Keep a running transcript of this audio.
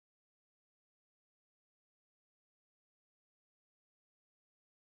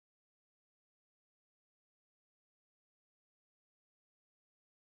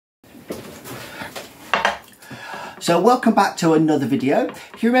So welcome back to another video.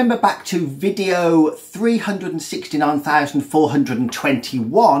 If you remember back to video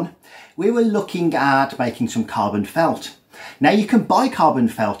 369,421, we were looking at making some carbon felt. Now you can buy carbon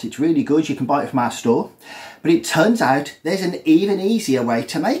felt, it's really good, you can buy it from our store, but it turns out there's an even easier way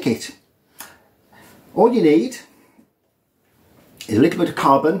to make it. All you need is a little bit of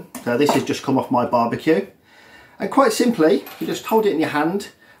carbon, so this has just come off my barbecue, and quite simply you just hold it in your hand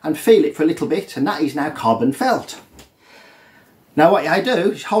and feel it for a little bit, and that is now carbon felt. Now what I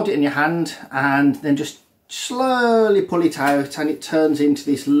do is hold it in your hand and then just slowly pull it out, and it turns into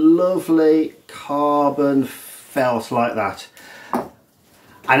this lovely carbon felt like that.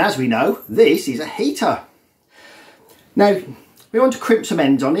 And as we know, this is a heater. Now we want to crimp some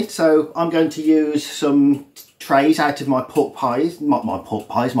ends on it, so I'm going to use some trays out of my pork pies, not my pork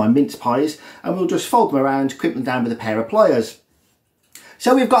pies, my mince pies, and we'll just fold them around, crimp them down with a pair of pliers.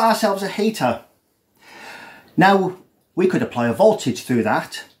 So we've got ourselves a heater. Now we could apply a voltage through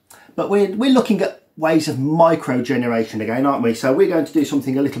that, but we're looking at ways of micro generation again, aren't we? So we're going to do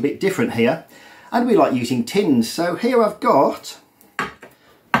something a little bit different here, and we like using tins. So here I've got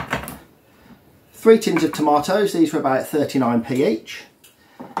 3 tins of tomatoes. These are about 39p each,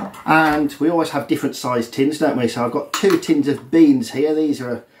 and we always have different sized tins, don't we? So I've got 2 tins of beans here. These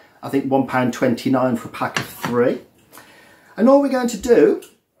are I think £1.29 for a pack of 3, and all we're going to do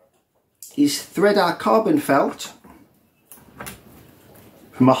is thread our carbon felt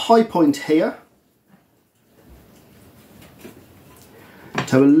from a high point here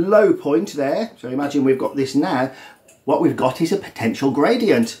to a low point there. So imagine we've got this now. What we've got is a potential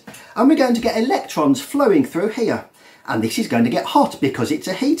gradient, and we're going to get electrons flowing through here, and this is going to get hot because it's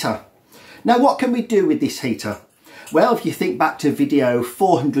a heater. Now what can we do with this heater? Well, if you think back to video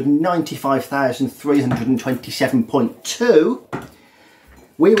 495,327.2,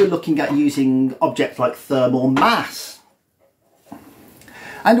 we were looking at using objects like thermal mass,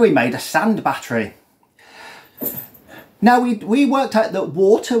 and we made a sand battery. Now we worked out that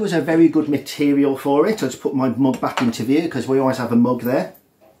water was a very good material for it. I'll just put my mug back into view because we always have a mug there.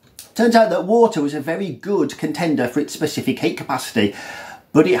 Turns out that water was a very good contender for its specific heat capacity,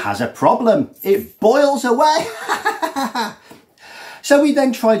 but it has a problem. It boils away. So we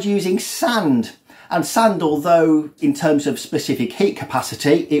then tried using sand, and sand, although in terms of specific heat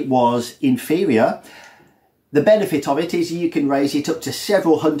capacity it was inferior, the benefit of it is you can raise it up to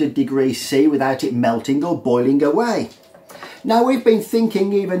several hundred degrees C without it melting or boiling away. Now we've been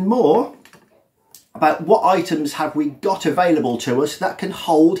thinking even more about what items have we got available to us that can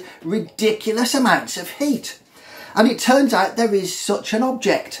hold ridiculous amounts of heat. And it turns out there is such an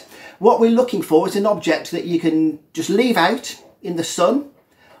object. What we're looking for is an object that you can just leave out in the sun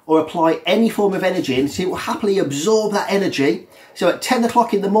or apply any form of energy in, so it will happily absorb that energy. So at 10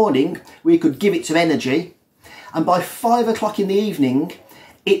 o'clock in the morning we could give it some energy, and by 5 o'clock in the evening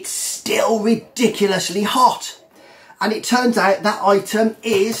it's still ridiculously hot. And it turns out that item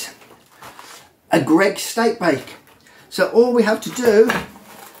is a Greggs steak bake. So all we have to do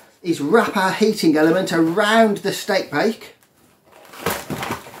is wrap our heating element around the steak bake,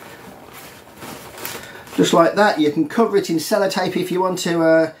 just like that. You can cover it in sellotape if you want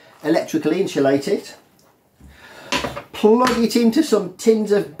to electrically insulate it. Plug it into some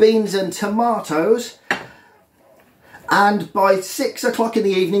tins of beans and tomatoes, and by 6 o'clock in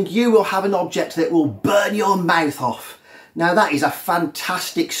the evening you will have an object that will burn your mouth off. Now that is a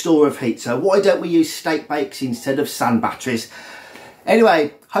fantastic store of heat, so why don't we use steak bakes instead of sand batteries?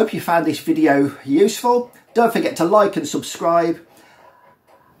 Anyway, hope you found this video useful. Don't forget to like and subscribe,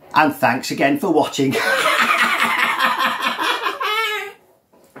 and thanks again for watching.